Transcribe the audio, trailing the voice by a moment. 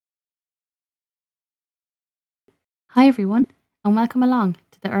Hi, everyone, and welcome along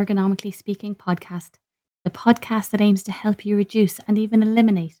to the Ergonomically Speaking podcast, the podcast that aims to help you reduce and even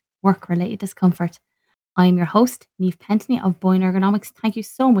eliminate work related discomfort. I'm your host, Neve Pentney of Boyne Ergonomics. Thank you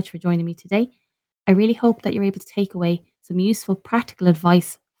so much for joining me today. I really hope that you're able to take away some useful practical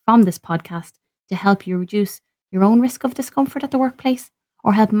advice from this podcast to help you reduce your own risk of discomfort at the workplace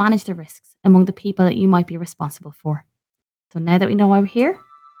or help manage the risks among the people that you might be responsible for. So now that we know why we're here,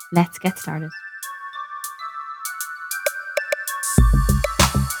 let's get started.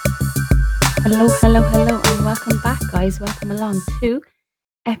 Hello, and welcome back, guys. Welcome along to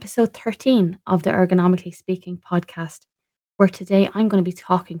episode 13 of the Ergonomically Speaking podcast, where today I'm going to be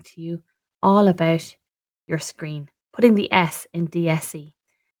talking to you all about your screen, putting the S in DSE.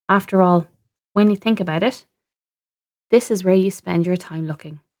 After all, when you think about it, this is where you spend your time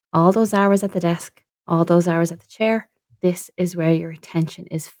looking. All those hours at the desk, all those hours at the chair, this is where your attention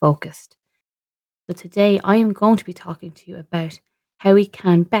is focused. So today I am going to be talking to you about how we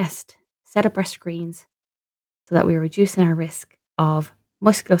can best set up our screens so that we're reducing our risk of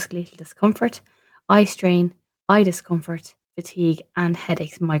musculoskeletal discomfort, eye strain, eye discomfort, fatigue, and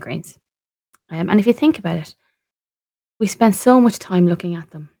headaches and migraines. And if you think about it, we spend so much time looking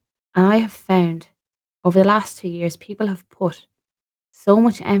at them. And I have found over the last 2 years, people have put so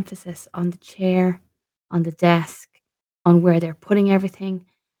much emphasis on the chair, on the desk, on where they're putting everything,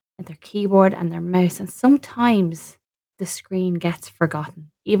 and their keyboard and their mouse. And sometimes the screen gets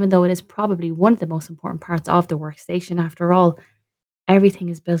forgotten, even though it is probably one of the most important parts of the workstation. After all, everything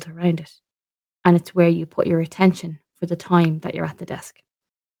is built around it. And it's where you put your attention for the time that you're at the desk.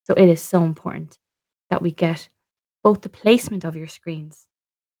 So it is so important that we get both the placement of your screens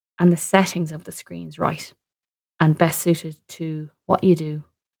and the settings of the screens right and best suited to what you do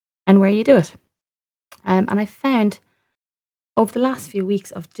and where you do it. And I found over the last few weeks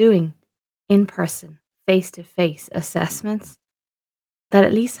of doing in person, face to face assessments that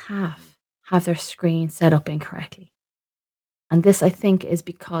at least half have their screen set up incorrectly. And this, I think, is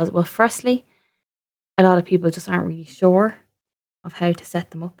because, well, firstly, a lot of people just aren't really sure of how to set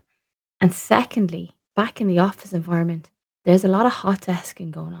them up. And secondly, back in the office environment, there's a lot of hot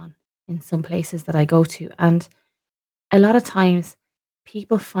desking going on in some places that I go to. And a lot of times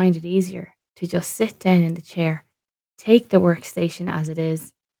people find it easier to just sit down in the chair, take the workstation as it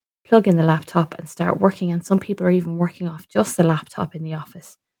is, plug in the laptop and start working. And some people are even working off just the laptop in the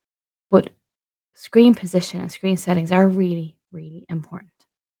office. But screen position and screen settings are really, really important.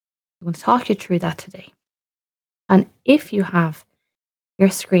 I'm going to talk you through that today. And if you have your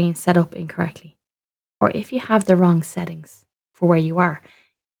screen set up incorrectly, or if you have the wrong settings for where you are,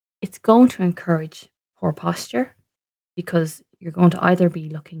 it's going to encourage poor posture because you're going to either be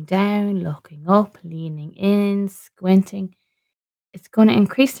looking down, looking up, leaning in, squinting. It's going to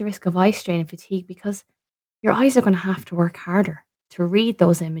increase the risk of eye strain and fatigue because your eyes are going to have to work harder to read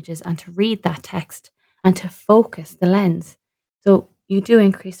those images and to read that text and to focus the lens. So you do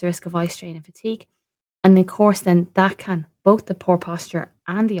increase the risk of eye strain and fatigue. And of course, then that can, both the poor posture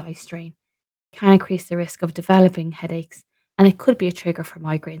and the eye strain, can increase the risk of developing headaches. And it could be a trigger for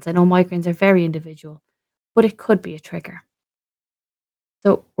migraines. I know migraines are very individual, but it could be a trigger.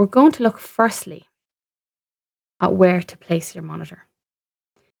 So we're going to look firstly at where to place your monitor.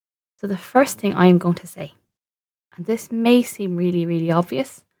 So the first thing I'm going to say, and this may seem really, really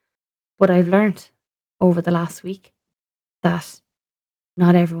obvious, but I've learned over the last week that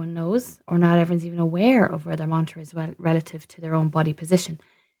not everyone knows or not everyone's even aware of where their monitor is relative to their own body position.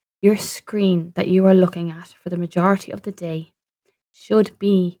 Your screen that you are looking at for the majority of the day should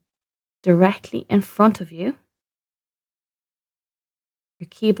be directly in front of you, your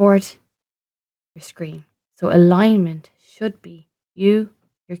keyboard, your screen. So alignment should be you,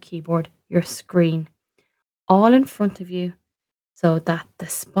 your keyboard, your screen, all in front of you so that the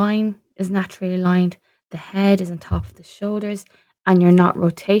spine is naturally aligned, the head is on top of the shoulders, and you're not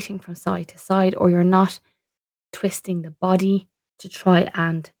rotating from side to side, or you're not twisting the body to try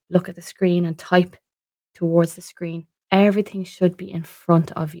and look at the screen and type towards the screen. Everything should be in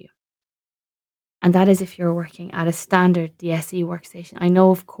front of you. And that is if you're working at a standard DSE workstation. I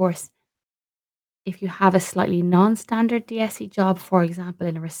know, of course, if you have a slightly non-standard DSE job, for example,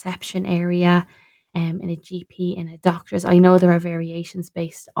 in a reception area, in a GP, in a doctor's, I know there are variations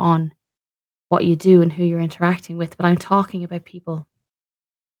based on what you do and who you're interacting with, but I'm talking about people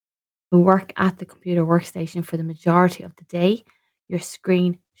who work at the computer workstation for the majority of the day. Your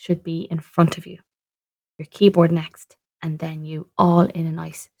screen should be in front of you, your keyboard next, and then you, all in a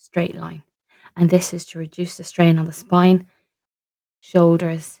nice straight line. And this is to reduce the strain on the spine,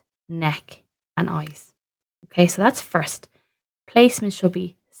 shoulders, neck, and eyes. Okay, so that's first. Placement should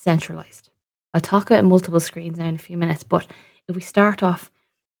be centralized. I'll talk about multiple screens now in a few minutes, but if we start off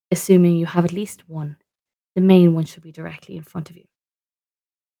assuming you have at least one, the main one should be directly in front of you.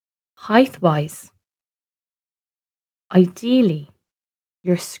 Height wise, ideally,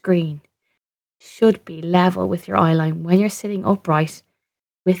 your screen should be level with your eye line when you're sitting upright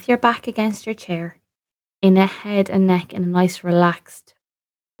with your back against your chair in a head and neck in a nice relaxed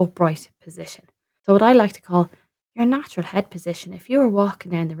upright position. So what I like to call your natural head position. If you were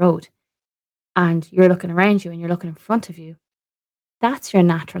walking down the road and you're looking around you and you're looking in front of you, that's your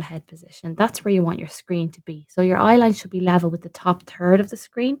natural head position. That's where you want your screen to be. So your eye line should be level with the top third of the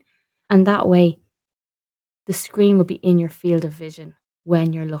screen. And that way the screen will be in your field of vision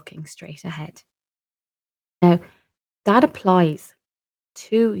when you're looking straight ahead. Now, that applies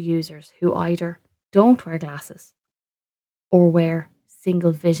to users who either don't wear glasses or wear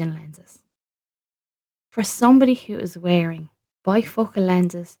single vision lenses. For somebody who is wearing bifocal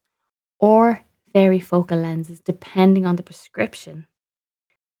lenses or varifocal lenses, depending on the prescription,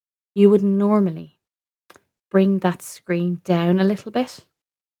 you would normally bring that screen down a little bit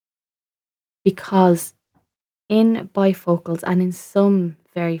because in bifocals and in some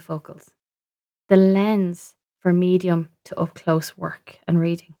varifocals, the lens for medium to up close work and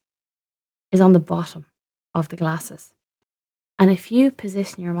reading is on the bottom of the glasses. And if you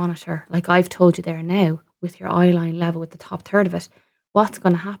position your monitor, like I've told you there now, with your eye line level with the top third of it, what's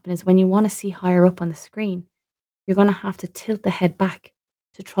going to happen is when you want to see higher up on the screen, you're going to have to tilt the head back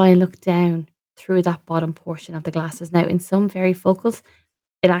to try and look down through that bottom portion of the glasses. Now, in some varifocals,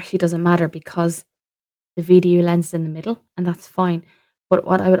 it actually doesn't matter because the VDU lens is in the middle, and that's fine. But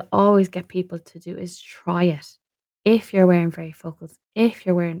what I would always get people to do is try it. If you're wearing varifocals, if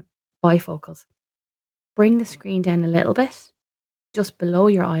you're wearing bifocals, bring the screen down a little bit, just below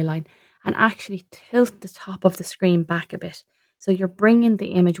your eye line, and actually tilt the top of the screen back a bit. So you're bringing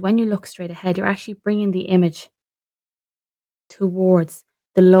the image, when you look straight ahead, you're actually bringing the image towards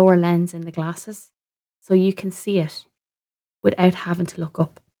the lower lens in the glasses so you can see it without having to look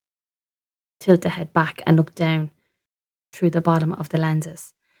up. Tilt the head back and look down through the bottom of the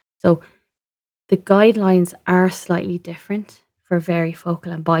lenses. So the guidelines are slightly different for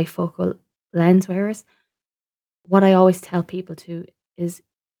varifocal and bifocal lens wearers. What I always tell people to is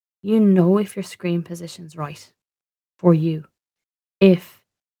you know if your screen position's right for you. If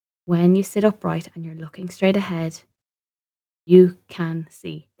when you sit upright and you're looking straight ahead, you can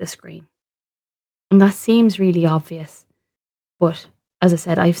see the screen. And that seems really obvious, but as I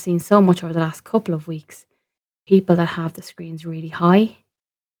said, I've seen so much over the last couple of weeks. People that have the screens really high,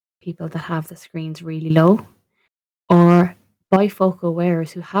 people that have the screens really low, or bifocal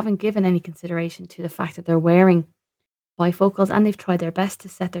wearers who haven't given any consideration to the fact that they're wearing bifocals and they've tried their best to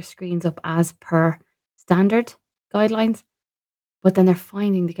set their screens up as per standard guidelines, but then they're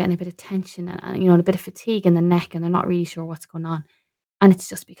finding they're getting a bit of tension and a bit of fatigue in the neck and they're not really sure what's going on. And it's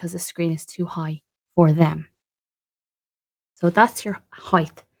just because the screen is too high for them. So that's your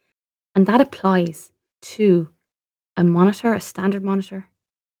height. And that applies to a monitor, a standard monitor.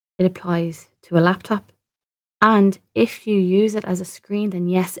 It applies to a laptop. And if you use it as a screen, then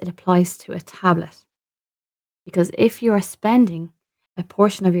yes, it applies to a tablet. Because if you are spending a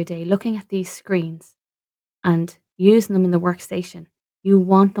portion of your day looking at these screens and using them in the workstation, you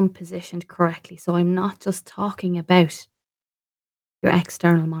want them positioned correctly. So I'm not just talking about your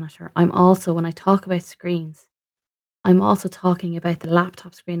external monitor. I'm also, when I talk about screens, I'm also talking about the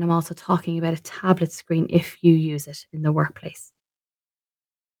laptop screen. I'm also talking about a tablet screen if you use it in the workplace.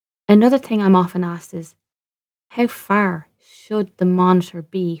 Another thing I'm often asked is, how far should the monitor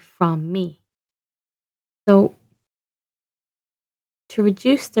be from me? So, to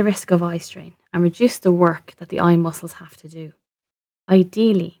reduce the risk of eye strain and reduce the work that the eye muscles have to do,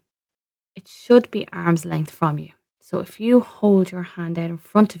 ideally, it should be arm's length from you. So, if you hold your hand out in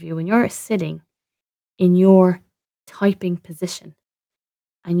front of you when you're sitting in your typing position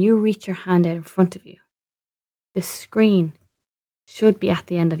and you reach your hand out in front of you, the screen should be at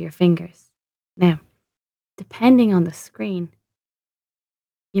the end of your fingers. Now, depending on the screen,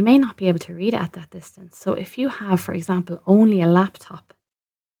 you may not be able to read it at that distance. So if you have, for example, only a laptop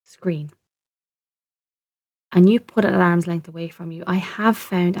screen and you put it at arm's length away from you, I have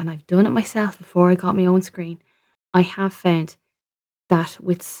found, and I've done it myself before I got my own screen, I have found that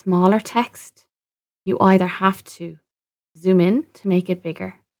with smaller text, you either have to zoom in to make it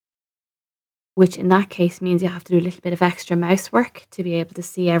bigger, which in that case means you have to do a little bit of extra mouse work to be able to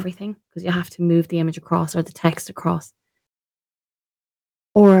see everything because you have to move the image across or the text across.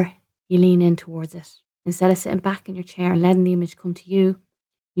 Or you lean in towards it. Instead of sitting back in your chair and letting the image come to you,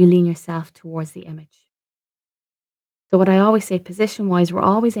 you lean yourself towards the image. So, what I always say, position wise, we're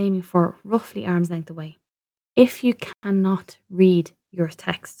always aiming for roughly arm's length away. If you cannot read your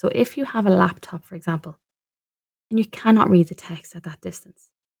text, so if you have a laptop, for example, and you cannot read the text at that distance,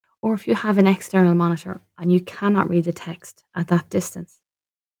 or if you have an external monitor and you cannot read the text at that distance,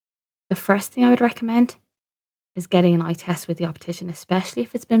 the first thing I would recommend is getting an eye test with the optician, especially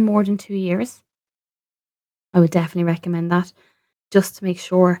if it's been more than 2 years. I would definitely recommend that just to make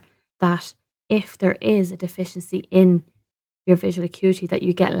sure that if there is a deficiency in your visual acuity, that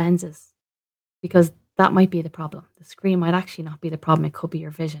you get lenses, because that might be the problem. The screen might actually not be the problem, it could be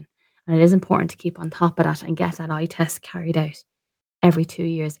your vision. And it is important to keep on top of that and get that eye test carried out every 2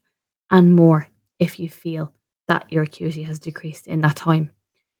 years and more if you feel that your acuity has decreased in that time.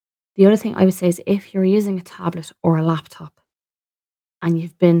 The other thing I would say is if you're using a tablet or a laptop and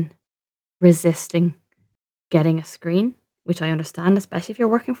you've been resisting getting a screen, which I understand, especially if you're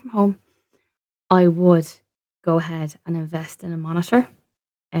working from home, I would go ahead and invest in a monitor.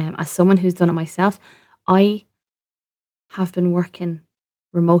 As someone who's done it myself, I have been working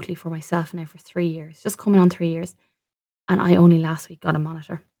remotely for myself now for 3 years, just coming on 3 years, and I only last week got a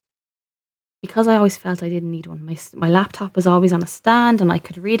monitor because I always felt I didn't need one. My laptop was always on a stand and I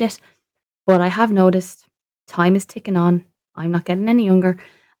could read it, but I have noticed time is ticking on. I'm not getting any younger,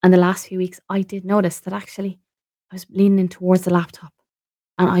 and the last few weeks I did notice that actually I was leaning in towards the laptop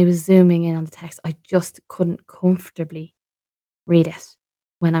and I was zooming in on the text. I just couldn't comfortably read it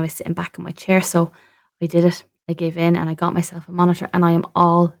when I was sitting back in my chair. So I did it. I gave in and I got myself a monitor and I am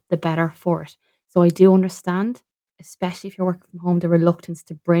all the better for it. So I do understand, especially if you're working from home, the reluctance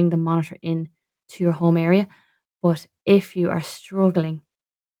to bring the monitor in to your home area. But if you are struggling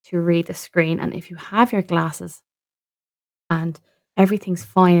to read the screen and if you have your glasses and everything's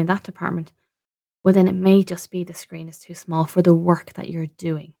fine in that department, well, then it may just be the screen is too small for the work that you're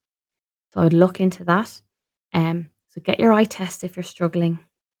doing. So I'd look into that. So get your eye test if you're struggling.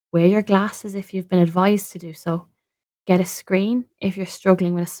 Wear your glasses if you've been advised to do so. Get a screen if you're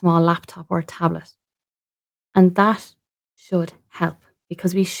struggling with a small laptop or a tablet. And that should help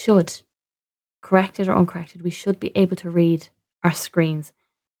because we should, corrected or uncorrected, we should be able to read our screens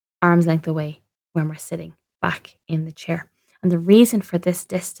arm's length away when we're sitting back in the chair. And the reason for this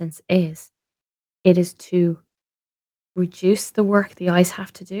distance is it is to reduce the work the eyes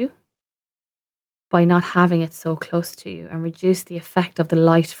have to do by not having it so close to you and reduce the effect of the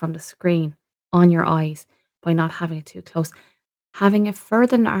light from the screen on your eyes by not having it too close. Having a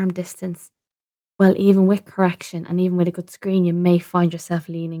further arm distance, well, even with correction and even with a good screen, you may find yourself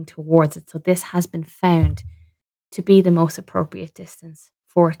leaning towards it. So, this has been found to be the most appropriate distance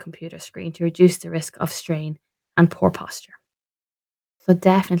for a computer screen to reduce the risk of strain and poor posture. So,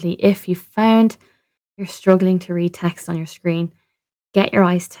 definitely, if you found you're struggling to read text on your screen, get your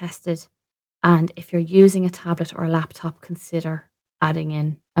eyes tested. And if you're using a tablet or a laptop, consider adding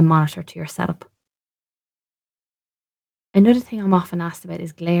in a monitor to your setup. Another thing I'm often asked about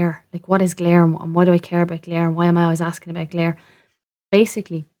is glare. Like, what is glare and why do I care about glare and why am I always asking about glare?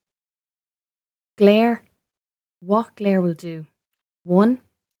 Basically, glare, what glare will do, one,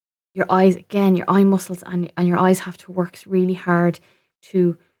 your eyes, again, your eye muscles and your eyes have to work really hard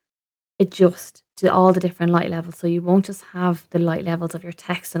to adjust to all the different light levels. So you won't just have the light levels of your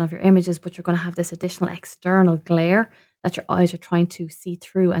text and of your images, but you're going to have this additional external glare that your eyes are trying to see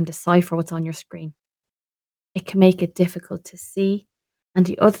through and decipher what's on your screen. It can make it difficult to see. And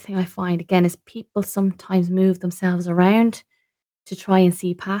the other thing I find again is people sometimes move themselves around to try and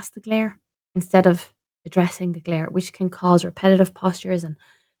see past the glare instead of addressing the glare, which can cause repetitive postures and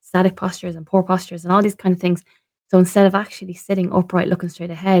static postures and poor postures and all these kind of things. So instead of actually sitting upright looking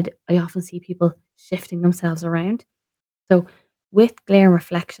straight ahead, I often see people shifting themselves around. So with glare and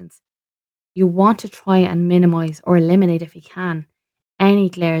reflections, you want to try and minimize or eliminate if you can any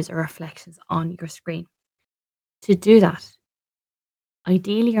glares or reflections on your screen. To do that,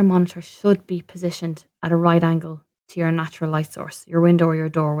 ideally your monitor should be positioned at a right angle to your natural light source, your window or your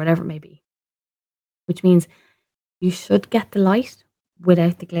door, whatever it may be, which means you should get the light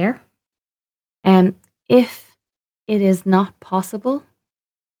without the glare. And if it is not possible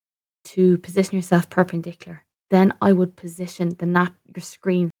to position yourself perpendicular, then I would position your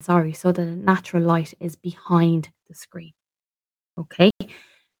screen, so that the natural light is behind the screen. Okay?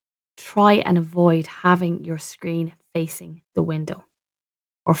 Try and avoid having your screen facing the window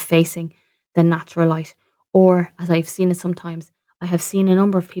or facing the natural light. Or as I've seen it sometimes, I have seen a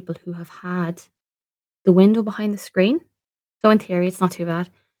number of people who have had the window behind the screen. So in theory, it's not too bad,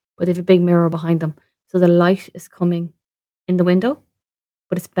 but they have a big mirror behind them. So the light is coming in the window,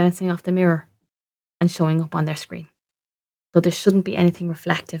 but it's bouncing off the mirror and showing up on their screen. So there shouldn't be anything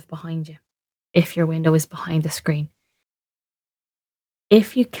reflective behind you if your window is behind the screen.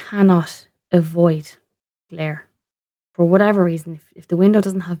 If you cannot avoid glare for whatever reason, if the window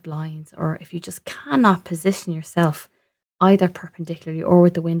doesn't have blinds, or if you just cannot position yourself either perpendicularly or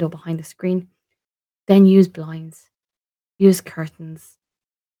with the window behind the screen, then use blinds, use curtains,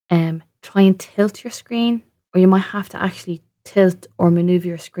 try and tilt your screen, or you might have to actually tilt or maneuver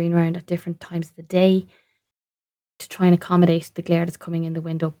your screen around at different times of the day to try and accommodate the glare that's coming in the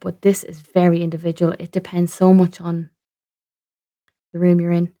window. But this is very individual. It depends so much on the room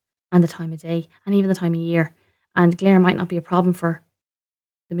you're in and the time of day and even the time of year. And glare might not be a problem for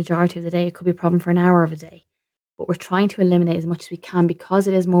the majority of the day. It could be a problem for an hour of a day. But we're trying to eliminate as much as we can because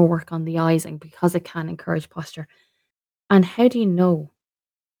it is more work on the eyes and because it can encourage posture. And how do you know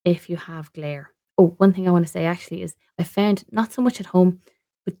if you have glare? Oh, one thing I want to say actually is I found not so much at home,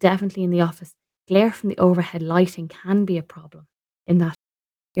 but definitely in the office, glare from the overhead lighting can be a problem in that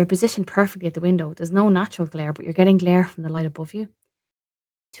you're positioned perfectly at the window. There's no natural glare, but you're getting glare from the light above you.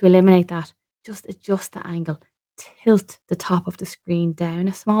 To eliminate that, just adjust the angle, tilt the top of the screen down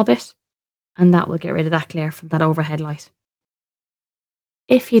a small bit, and that will get rid of that glare from that overhead light.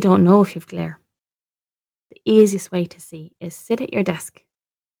 If you don't know if you've glare, the easiest way to see is sit at your desk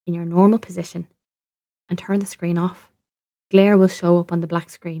in your normal position and turn the screen off. Glare will show up on the black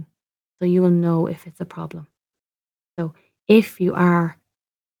screen, so you will know if it's a problem. So if you are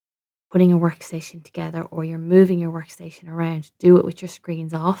putting a workstation together or you're moving your workstation around, do it with your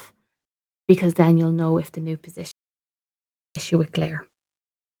screens off because then you'll know if the new position issue with glare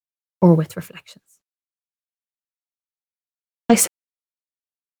or with reflections. I said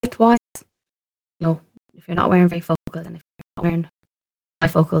twice, no, if you're not wearing bifocals and if you're not wearing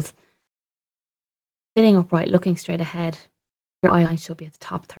bifocals, sitting upright, looking straight ahead, your eye line should be at the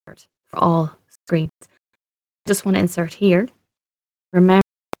top third for all screens. Just want to insert here. Remember,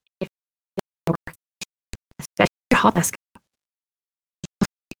 if you're working, especially your hot desk,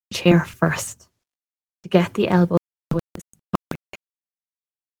 chair first to get the elbow.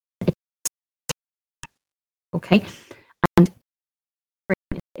 Okay, and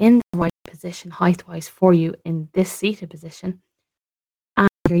in the right position height wise for you in this seated position, and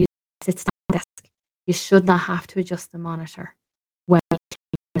you're using a sit stand desk, you should not have to adjust the monitor when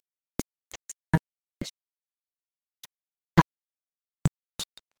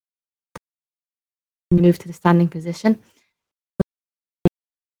you move to the standing position.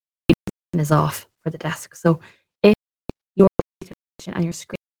 Is off for the desk. So if your position and your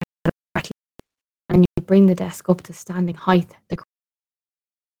screen correctly, and you bring the desk up to standing height, you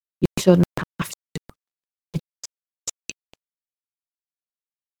shouldn't have to.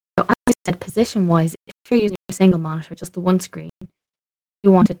 So as I said, position wise, if you're using a single monitor, just the one screen,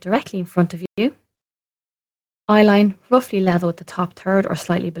 you want it directly in front of you. Eye line roughly level with the top third or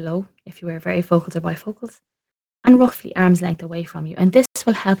slightly below if you wear varifocals or bifocals, and roughly arm's length away from you. And this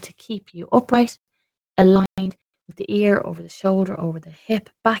will help to keep you upright, aligned with the ear over the shoulder, over the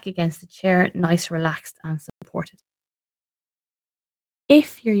hip, back against the chair, nice, relaxed, and supported.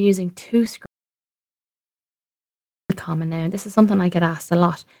 If you're using two screens, common now, and this is something I get asked a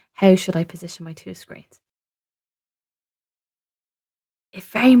lot, how should I position my two screens? It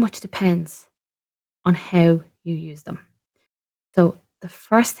very much depends on how you use them. So the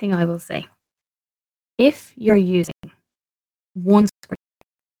first thing I will say, if you're using one screen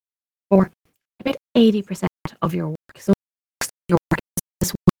for about 80% of your work, so your work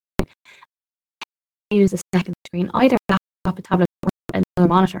is this one, use the second screen, either a laptop, a tablet, or another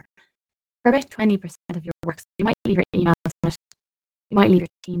monitor, for about 20% of your work. So you might leave your emails on it, you might leave your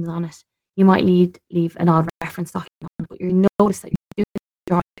Teams on it, you might leave an odd reference document on it, but you notice that you're doing the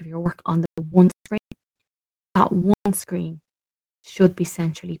majority of your work on the one screen. That one screen should be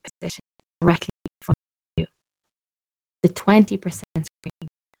centrally positioned directly in front of you. The 20% screen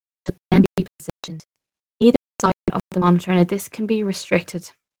should then be positioned either side of the monitor. Now, this can be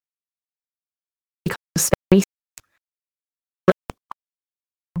restricted because of space.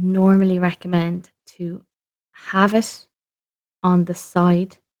 I normally recommend to have it on the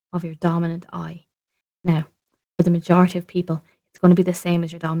side of your dominant eye. Now, for the majority of people, it's going to be the same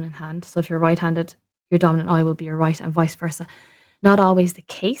as your dominant hand. So if you're right-handed, your dominant eye will be your right and vice versa. Not always the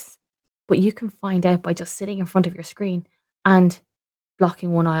case, but you can find out by just sitting in front of your screen and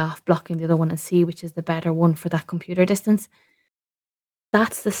blocking one eye off, blocking the other one, and see which is the better one for that computer distance.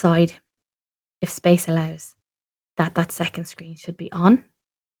 That's the side, if space allows, that second screen should be on.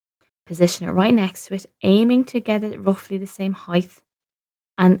 Position it right next to it, aiming to get it roughly the same height,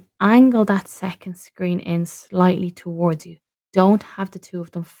 and angle that second screen in slightly towards you. Don't have the two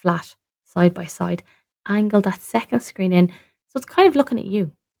of them flat side by side. Angle that second screen in so it's kind of looking at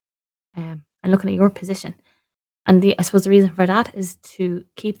you and looking at your position. And I suppose the reason for that is to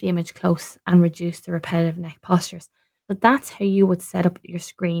keep the image close and reduce the repetitive neck postures. But that's how you would set up your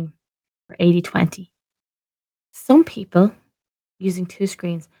screen for 80/20. Some people using two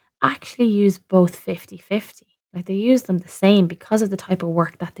screens actually use both 50/50. Like they use them the same because of the type of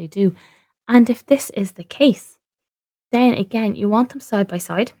work that they do. And if this is the case, then again, you want them side by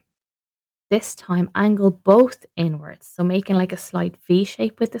side. This time, angle both inwards. So making like a slight V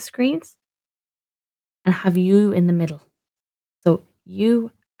shape with the screens and have you in the middle. So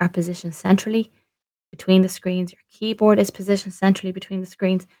you are positioned centrally between the screens. Your keyboard is positioned centrally between the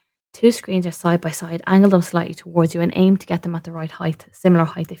screens. Two screens are side by side. Angle them slightly towards you and aim to get them at the right height, similar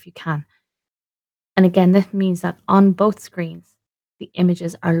height if you can. And again, this means that on both screens, the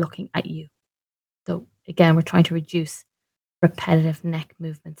images are looking at you. So again, we're trying to reduce repetitive neck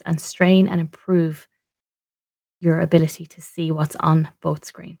movements and strain and improve your ability to see what's on both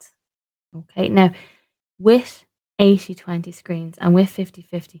screens. Okay, now with 80/20 screens and with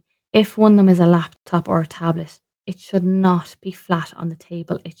 50/50, if one of them is a laptop or a tablet, it should not be flat on the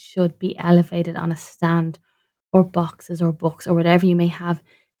table. It should be elevated on a stand or boxes or books or whatever you may have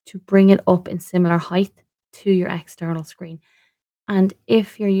to bring it up in similar height to your external screen. And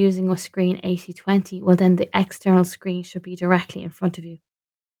if you're using a screen 80/20, well, then the external screen should be directly in front of you.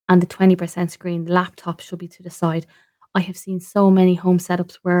 And the 20% screen, the laptop should be to the side. I have seen so many home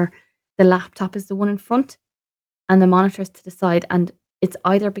setups where the laptop is the one in front and the monitor's to the side. And it's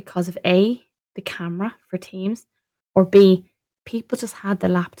either because of A, the camera for Teams, or B, people just had the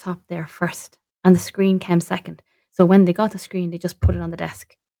laptop there first and the screen came second. So when they got the screen, they just put it on the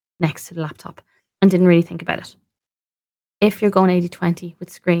desk next to the laptop and didn't really think about it. If you're going 80/20 with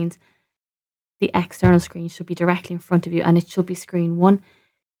screens, the external screen should be directly in front of you and it should be screen one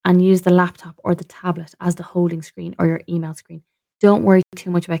and use the laptop or the tablet as the holding screen or your email screen. Don't worry too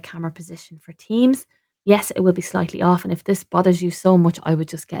much about camera position for Teams. Yes, it will be slightly off. And if this bothers you so much, I would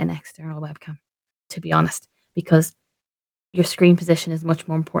just get an external webcam, to be honest, because your screen position is much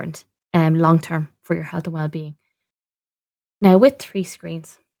more important long term for your health and well being. Now, with three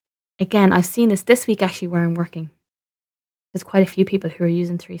screens, again, I've seen this week actually where I'm working. There's quite a few people who are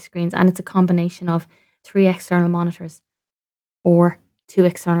using three screens, and it's a combination of three external monitors or two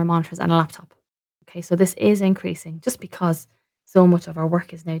external monitors and a laptop. Okay, so this is increasing just because so much of our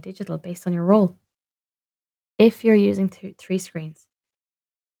work is now digital based on your role. If you're using three screens,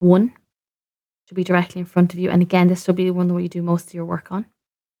 one should be directly in front of you. And again, this should be the one where you do most of your work on.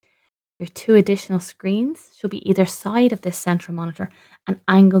 Your two additional screens should be either side of this central monitor and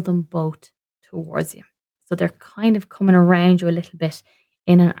angle them both towards you. So they're kind of coming around you a little bit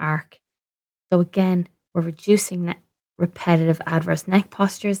in an arc. So again, we're reducing repetitive adverse neck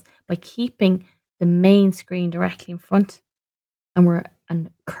postures by keeping the main screen directly in front and we're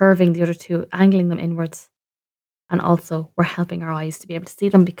curving the other two, angling them inwards. And also we're helping our eyes to be able to see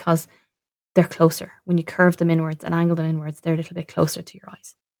them because they're closer. When you curve them inwards and angle them inwards, they're a little bit closer to your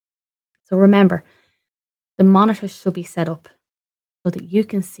eyes. So remember, the monitor should be set up so that you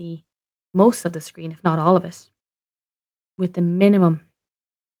can see most of the screen, if not all of it, with the minimum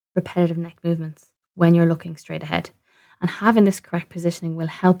repetitive neck movements when you're looking straight ahead. And having this correct positioning will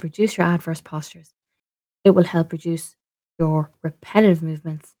help reduce your adverse postures. It will help reduce your repetitive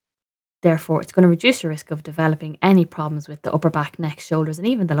movements. Therefore, it's going to reduce your risk of developing any problems with the upper back, neck, shoulders, and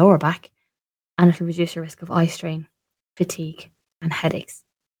even the lower back. And it'll reduce your risk of eye strain, fatigue, and headaches.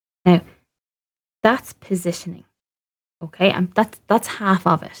 Now, that's positioning. Okay, and that's half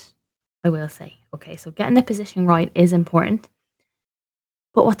of it, I will say. Okay, so getting the positioning right is important.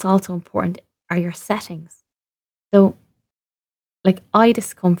 But what's also important are your settings. So, like eye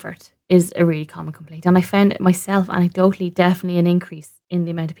discomfort is a really common complaint. And I found it myself anecdotally definitely an increase in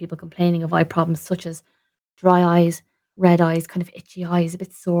the amount of people complaining of eye problems such as dry eyes, red eyes, kind of itchy eyes, a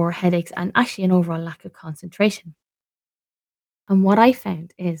bit sore, headaches, and actually an overall lack of concentration. And what I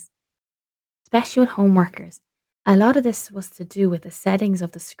found is, especially with home workers, a lot of this was to do with the settings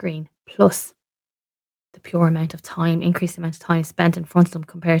of the screen plus the pure amount of time, increased amount of time spent in front of them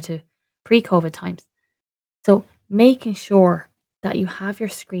compared to pre COVID times. So making sure that you have your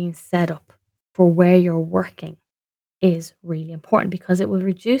screen set up for where you're working is really important because it will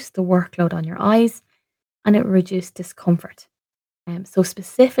reduce the workload on your eyes and it will reduce discomfort. So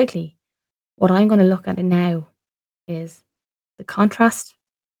specifically, what I'm going to look at now is the contrast,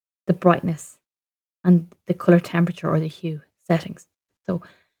 the brightness, and the color temperature or the hue settings. So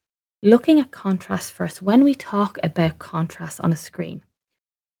looking at contrast first, when we talk about contrast on a screen,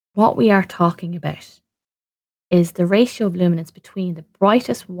 what we are talking about is the ratio of luminance between the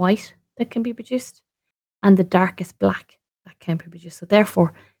brightest white that can be produced and the darkest black that can be produced. So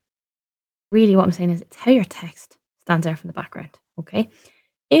therefore, Really, what I'm saying is it's how your text stands out from the background. Okay.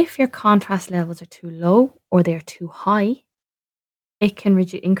 If your contrast levels are too low or they're too high, it can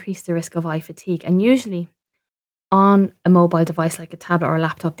increase the risk of eye fatigue. And usually on a mobile device like a tablet or a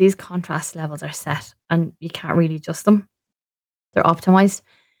laptop, these contrast levels are set and you can't really adjust them. They're optimized.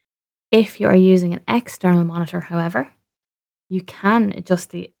 If you are using an external monitor, however, you can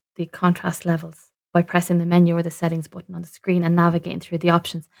adjust the contrast levels by pressing the menu or the settings button on the screen and navigating through the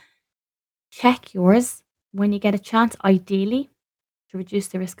options. Check yours when you get a chance, ideally, to reduce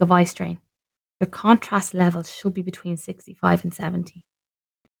the risk of eye strain. Your contrast levels should be between 65 and 70.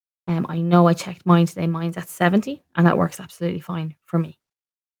 I know I checked mine today, mine's at 70, and that works absolutely fine for me.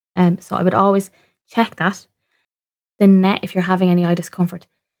 So I would always check that. If you're having any eye discomfort,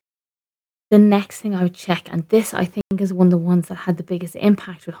 the next thing I would check, and this I think is one of the ones that had the biggest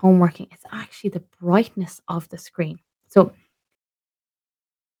impact with home working, it's actually the brightness of the screen. So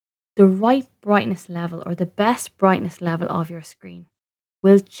the right brightness level or the best brightness level of your screen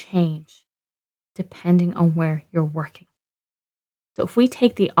will change depending on where you're working. So if we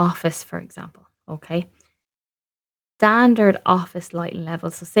take the office, for example, okay, standard office lighting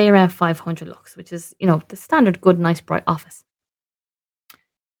levels, so say around 500 lux, which is, the standard good, nice, bright office.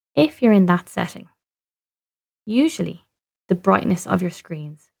 If you're in that setting, usually the brightness of your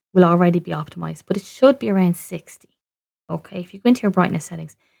screens will already be optimized, but it should be around 60. Okay, if you go into your brightness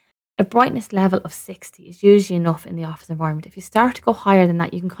settings, a brightness level of 60 is usually enough in the office environment. If you start to go higher than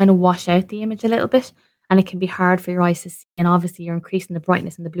that, you can kind of wash out the image a little bit and it can be hard for your eyes to see. And obviously, you're increasing the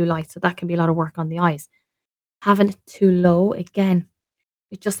brightness in the blue light, so that can be a lot of work on the eyes. Having it too low, again,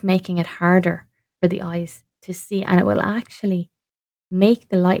 you're just making it harder for the eyes to see, and it will actually make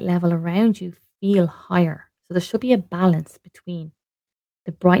the light level around you feel higher. So there should be a balance between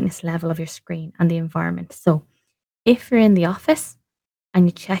the brightness level of your screen and the environment. So if you're in the office and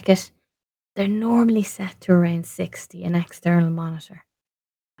you check it, they're normally set to around 60, an external monitor,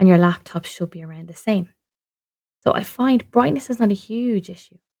 and your laptop should be around the same. So I find brightness is not a huge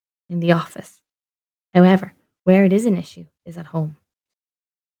issue in the office. However, where it is an issue is at home.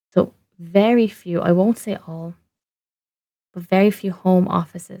 So very few, I won't say all, but very few home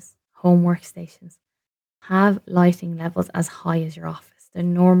offices, home workstations have lighting levels as high as your office. They're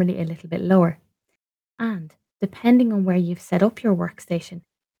normally a little bit lower. And depending on where you've set up your workstation,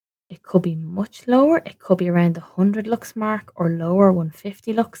 it could be much lower. It could be around the 100 lux mark or lower,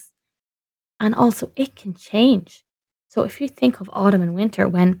 150 lux. And also, it can change. So if you think of autumn and winter,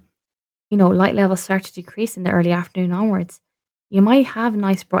 when light levels start to decrease in the early afternoon onwards, you might have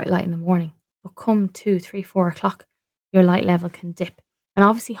nice bright light in the morning, but come 2, 3, 4 o'clock, your light level can dip. And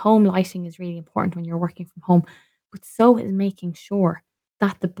obviously, home lighting is really important when you're working from home, but so is making sure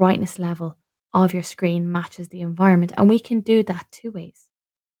that the brightness level of your screen matches the environment. And we can do that two ways.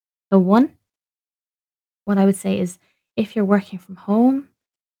 So, one, what I would say is if you're working from home,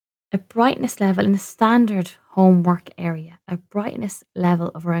 a brightness level in a standard home work area, a brightness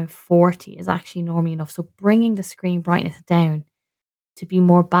level of around 40 is actually normally enough. So bringing the screen brightness down to be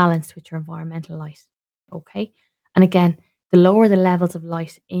more balanced with your environmental light. Okay. And again, the lower the levels of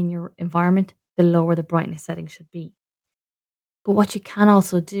light in your environment, the lower the brightness setting should be. But what you can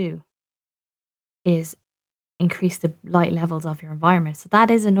also do is increase the light levels of your environment. So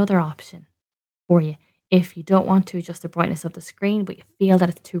that is another option for you. If you don't want to adjust the brightness of the screen, but you feel that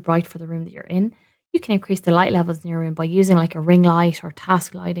it's too bright for the room that you're in, you can increase the light levels in your room by using like a ring light or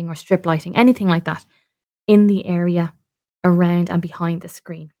task lighting or strip lighting, anything like that in the area around and behind the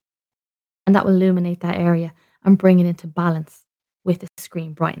screen. And that will illuminate that area and bring it into balance with the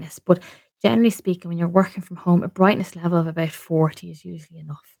screen brightness. But generally speaking, when you're working from home, a brightness level of about 40 is usually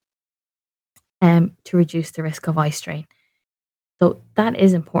enough to reduce the risk of eye strain. So that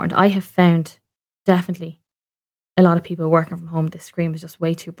is important. I have found definitely a lot of people working from home, the screen was just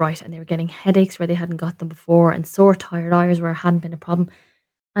way too bright and they were getting headaches where they hadn't got them before and sore, tired eyes where it hadn't been a problem.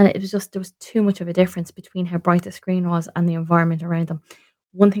 And it was just, there was too much of a difference between how bright the screen was and the environment around them.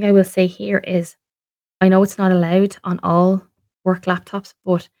 One thing I will say here is I know it's not allowed on all work laptops,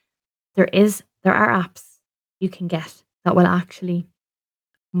 but there are apps you can get that will actually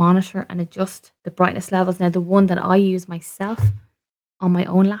monitor and adjust the brightness levels. Now, the one that I use myself on my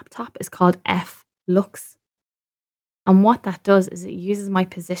own laptop is called F Lux. And what that does is it uses my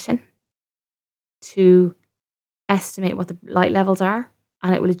position to estimate what the light levels are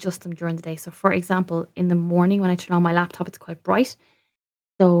and it will adjust them during the day. So, for example, in the morning when I turn on my laptop, it's quite bright.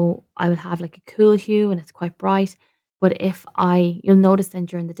 So, I will have like a cool hue and it's quite bright. But you'll notice then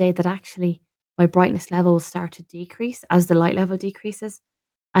during the day that actually my brightness level will start to decrease as the light level decreases.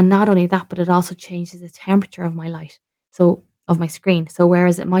 And not only that, but it also changes the temperature of my light, so of my screen. So,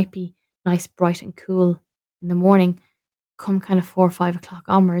 whereas it might be nice, bright and cool in the morning, come kind of 4 or 5 o'clock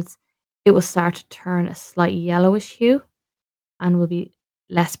onwards, it will start to turn a slight yellowish hue and will be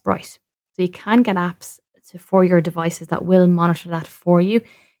less bright. So you can get apps for your devices that will monitor that for you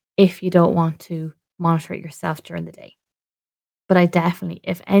if you don't want to monitor it yourself during the day. But I definitely,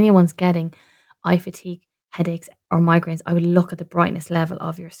 if anyone's getting eye fatigue, headaches, or migraines, I would look at the brightness level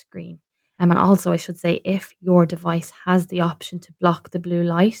of your screen. And also, I should say, if your device has the option to block the blue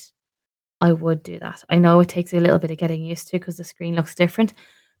light, I would do that. I know it takes a little bit of getting used to because the screen looks different,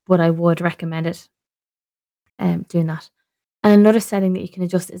 but I would recommend it doing that. And another setting that you can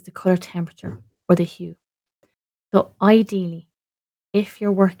adjust is the color temperature or the hue. So ideally, if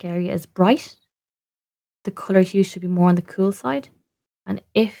your work area is bright, the color hue should be more on the cool side. And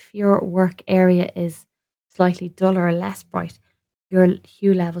if your work area is slightly duller or less bright, your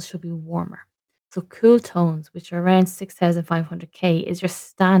hue level should be warmer. So cool tones, which are around 6500K, is your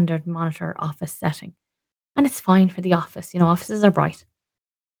standard monitor office setting. And it's fine for the office. Offices are bright.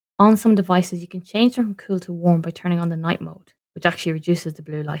 On some devices, you can change them from cool to warm by turning on the night mode, which actually reduces the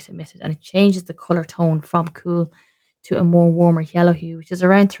blue light emitted and it changes the color tone from cool to a more warmer yellow hue, which is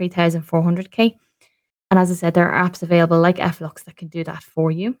around 3400K. And as I said, there are apps available like Flux that can do that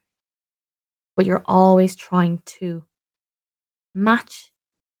for you. But you're always trying to match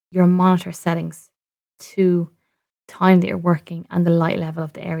your monitor settings to time that you're working and the light level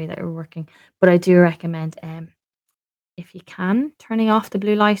of the area that you're working. But I do recommend, if you can, turning off the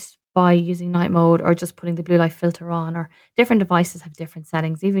blue light by using night mode or just putting the blue light filter on. Or different devices have different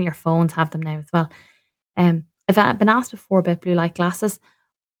settings. Even your phones have them now as well. I've been asked before about blue light glasses.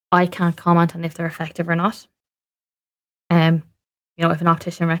 I can't comment on if they're effective or not. Um, if an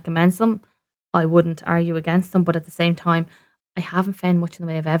optician recommends them, I wouldn't argue against them. But at the same time, I haven't found much in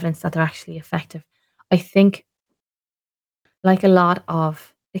the way of evidence that they're actually effective. I think, like a lot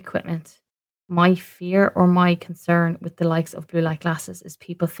of equipment, my fear or my concern with the likes of blue light glasses is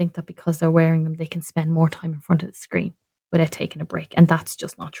people think that because they're wearing them, they can spend more time in front of the screen without taking a break. And that's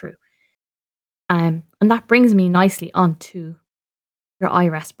just not true. And that brings me nicely onto your eye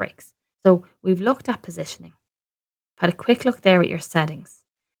rest breaks. So we've looked at positioning, had a quick look there at your settings.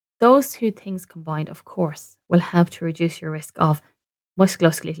 Those two things combined, of course, will help to reduce your risk of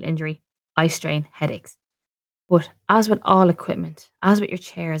musculoskeletal injury, eye strain, headaches. But as with all equipment, as with your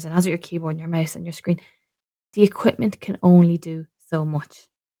chairs and as with your keyboard and your mouse and your screen, the equipment can only do so much.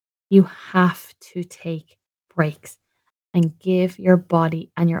 You have to take breaks and give your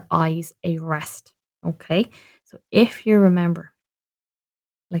body and your eyes a rest. Okay? So if you remember,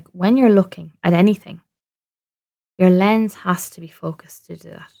 like when you're looking at anything, your lens has to be focused to do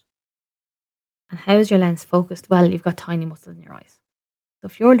that. And how's your lens focused? Well, you've got tiny muscles in your eyes. So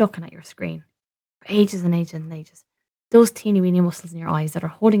if you're looking at your screen for ages and ages and ages, those teeny weeny muscles in your eyes that are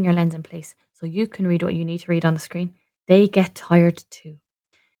holding your lens in place so you can read what you need to read on the screen, they get tired too.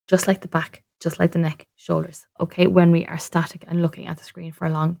 Just like the back, just like the neck, shoulders, okay, when we are static and looking at the screen for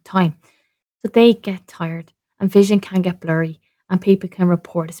a long time. So they get tired and vision can get blurry and people can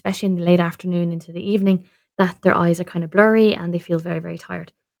report, especially in the late afternoon into the evening, that their eyes are kind of blurry and they feel very, very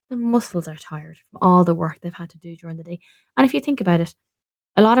tired. The muscles are tired from all the work they've had to do during the day. And if you think about it,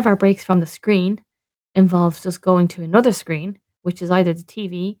 a lot of our breaks from the screen involves just going to another screen, which is either the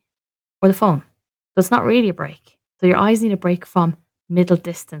TV or the phone. So it's not really a break. So your eyes need a break from middle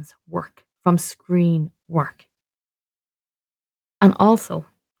distance work, from screen work. And also,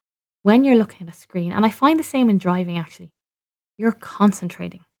 when you're looking at a screen, and I find the same in driving actually, you're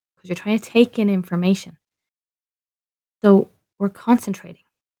concentrating because you're trying to take in information. So we're concentrating.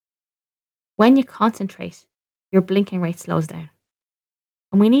 When you concentrate, your blinking rate slows down.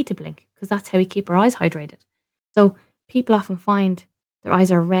 And we need to blink because that's how we keep our eyes hydrated. So people often find their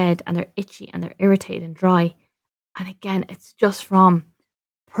eyes are red and they're itchy and they're irritated and dry. And again, it's just from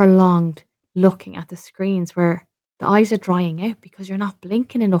prolonged looking at the screens where the eyes are drying out because you're not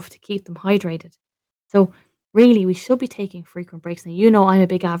blinking enough to keep them hydrated. So really, we should be taking frequent breaks. Now, I'm a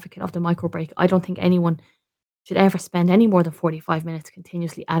big advocate of the micro break. I don't think anyone should ever spend any more than 45 minutes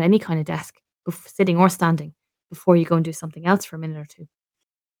continuously at any kind of desk, sitting or standing, before you go and do something else for a minute or two.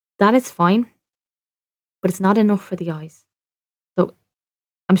 That is fine, but it's not enough for the eyes. So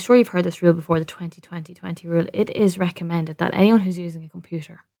I'm sure you've heard this rule before, the 20-20-20 rule. It is recommended that anyone who's using a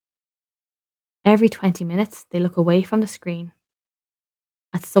computer, every 20 minutes, they look away from the screen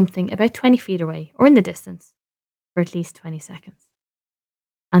at something about 20 feet away or in the distance for at least 20 seconds.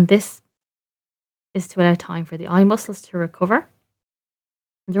 And this is to allow time for the eye muscles to recover.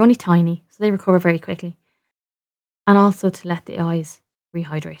 And they're only tiny, so they recover very quickly. And also to let the eyes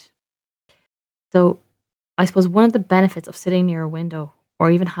rehydrate. So I suppose one of the benefits of sitting near a window or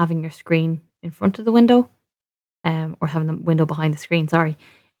even having your screen in front of the window, or having the window behind the screen, sorry,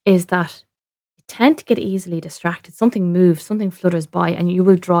 is that you tend to get easily distracted. Something moves, something flutters by, and you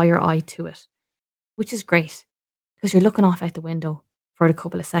will draw your eye to it, which is great because you're looking off out the window for a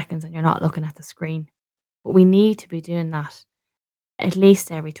couple of seconds and you're not looking at the screen. But we need to be doing that at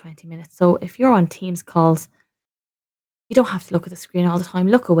least every 20 minutes. So if you're on Teams calls, you don't have to look at the screen all the time.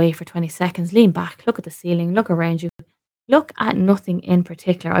 Look away for 20 seconds, lean back, look at the ceiling, look around you, look at nothing in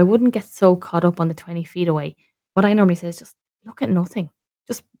particular. I wouldn't get so caught up on the 20 feet away. What I normally say is just look at nothing.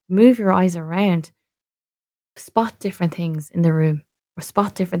 Just move your eyes around, spot different things in the room, or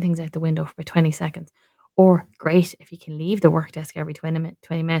spot different things out the window for 20 seconds. Or great, if you can leave the work desk every 20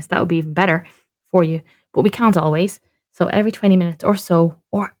 minutes, that would be even better for you. But we can't always. So every 20 minutes or so,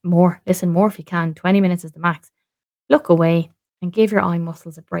 or more, listen, more if you can, 20 minutes is the max. Look away and give your eye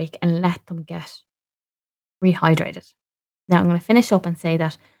muscles a break and let them get rehydrated. Now, I'm going to finish up and say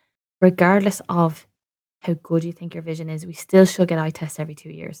that regardless of how good you think your vision is, we still should get eye tests every 2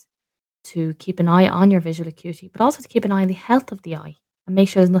 years to keep an eye on your visual acuity, but also to keep an eye on the health of the eye and make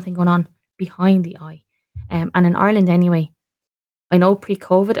sure there's nothing going on behind the eye. And in Ireland, anyway, I know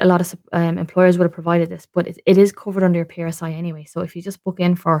pre-COVID, a lot of employers would have provided this, but it is covered under your PRSI anyway. So if you just book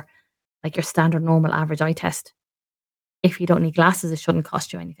in for like your standard normal average eye test, if you don't need glasses, it shouldn't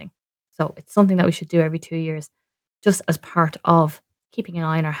cost you anything. So it's something that we should do every 2 years, just as part of keeping an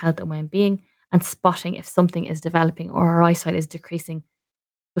eye on our health and well-being and spotting if something is developing or our eyesight is decreasing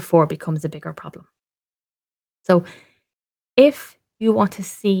before it becomes a bigger problem. So if you want to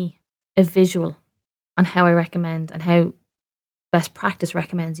see a visual on how I recommend and how best practice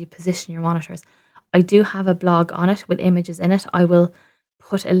recommends you position your monitors, I do have a blog on it with images in it. I will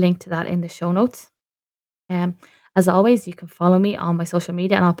put a link to that in the show notes. Um, as always, you can follow me on my social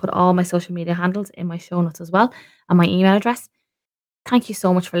media, and I'll put all my social media handles in my show notes as well, and my email address. Thank you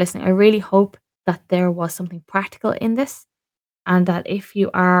so much for listening. I really hope that there was something practical in this, and that if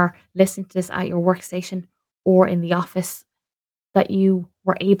you are listening to this at your workstation or in the office, that you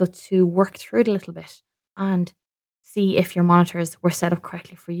were able to work through it a little bit and see if your monitors were set up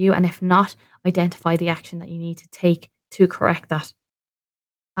correctly for you. And if not, identify the action that you need to take to correct that.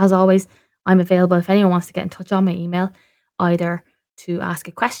 As always, I'm available if anyone wants to get in touch on my email, either to ask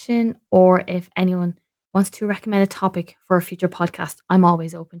a question or if anyone wants to recommend a topic for a future podcast. I'm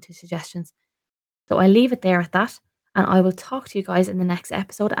always open to suggestions. So I'll leave it there at that, and I will talk to you guys in the next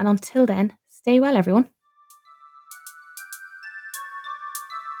episode. And until then, stay well, everyone.